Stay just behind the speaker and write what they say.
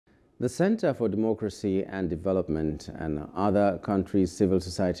The Center for Democracy and Development and other countries' civil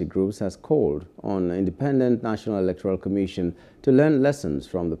society groups has called on the Independent National Electoral Commission to learn lessons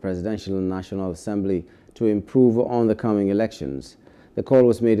from the Presidential National Assembly to improve on the coming elections. The call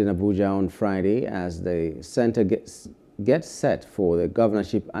was made in Abuja on Friday as the center gets set for the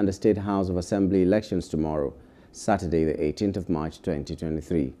governorship and the State House of Assembly elections tomorrow, Saturday, the 18th of March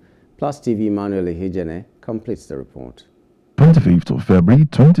 2023. Plus TV Emmanuel Ehijene completes the report. 25th of February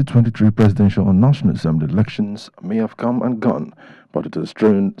 2023 presidential and national assembly elections may have come and gone, but it has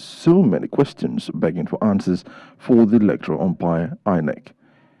thrown so many questions begging for answers for the electoral umpire INEC.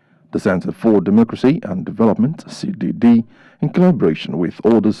 The Center for Democracy and Development, CDD, in collaboration with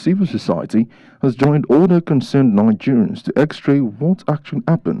other civil society, has joined other concerned Nigerians to x-ray what actually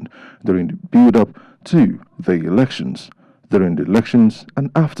happened during the build-up to the elections, during the elections and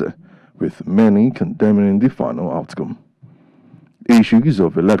after, with many condemning the final outcome. Issues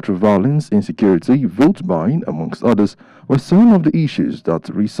of electoral violence, insecurity, vote buying, amongst others, were some of the issues that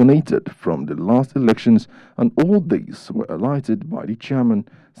resonated from the last elections, and all these were highlighted by the chairman,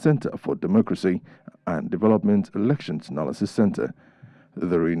 Center for Democracy and Development Elections Analysis Center,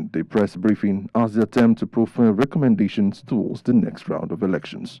 during the press briefing as they attempt to profile recommendations towards the next round of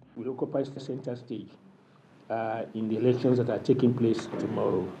elections. We occupy the center stage in the elections that are taking place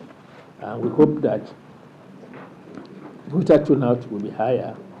tomorrow, and we hope that voter turnout will be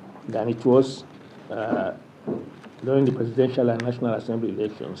higher than it was during the presidential and national assembly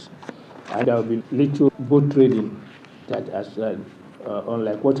elections, and there will be little vote trading that has,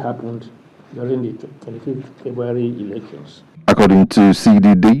 unlike what happened during the 25th February elections. According to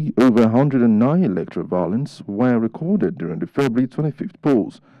CDD, over 109 electoral violence were recorded during the February 25th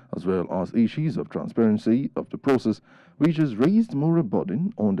polls, as well as issues of transparency of the process, which has raised more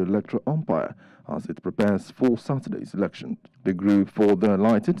burden on the electoral umpire as it prepares for Saturday's election. The group further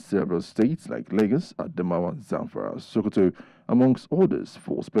highlighted several states like Lagos, Adamawa, Zamfara, Sokoto, amongst others,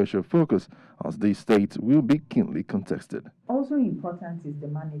 for special focus as these states will be keenly contested. Also important is the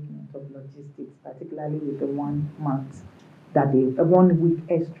management of logistics, particularly with the 1 month that they, 1 week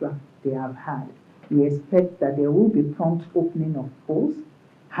extra they have had. We expect that there will be prompt opening of polls,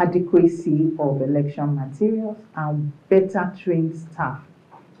 adequacy of election materials, and better trained staff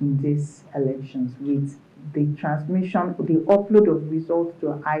in these elections, with the transmission, the upload of results to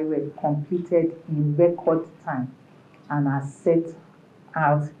INEC completed in record time and are set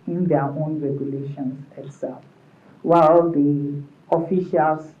out in their own regulations itself, while the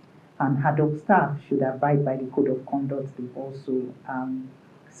officials and ad hoc staff should abide by the code of conduct they've also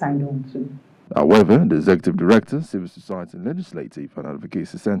signed on to. However, the Executive Director, Civil Society and Legislative and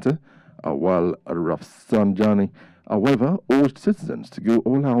Advocacy Center, Awal Rafsanjani, however, urged citizens to go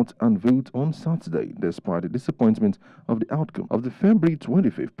all out and vote on Saturday despite the disappointment of the outcome of the February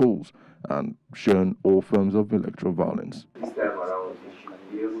 25th polls and shown all forms of electoral violence. This time around, they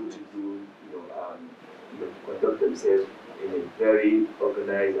should be able to do, conduct themselves in a very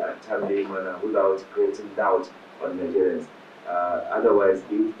organized and timely manner without creating doubt on Nigerians. Otherwise,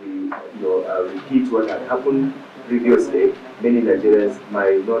 if we repeat what had happened previously, many Nigerians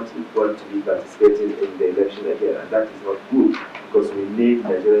might not want to be participating in the election again, and that is not good, because we need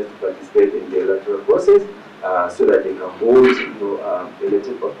Nigerians to participate in the electoral process so that they can hold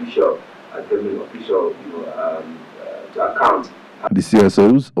elected official and government official to account. The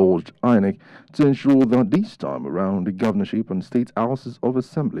CSOs urged INEC to ensure that this time around the governorship and state houses of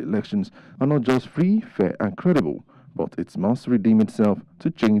assembly elections are not just free, fair and credible, but it must redeem itself to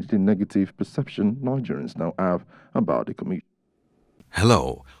change the negative perception Nigerians now have about the commission.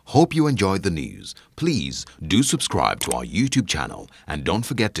 Hello, hope you enjoyed the news. Please do subscribe to our YouTube channel and don't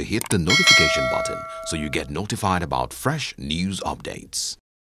forget to hit the notification button so you get notified about fresh news updates.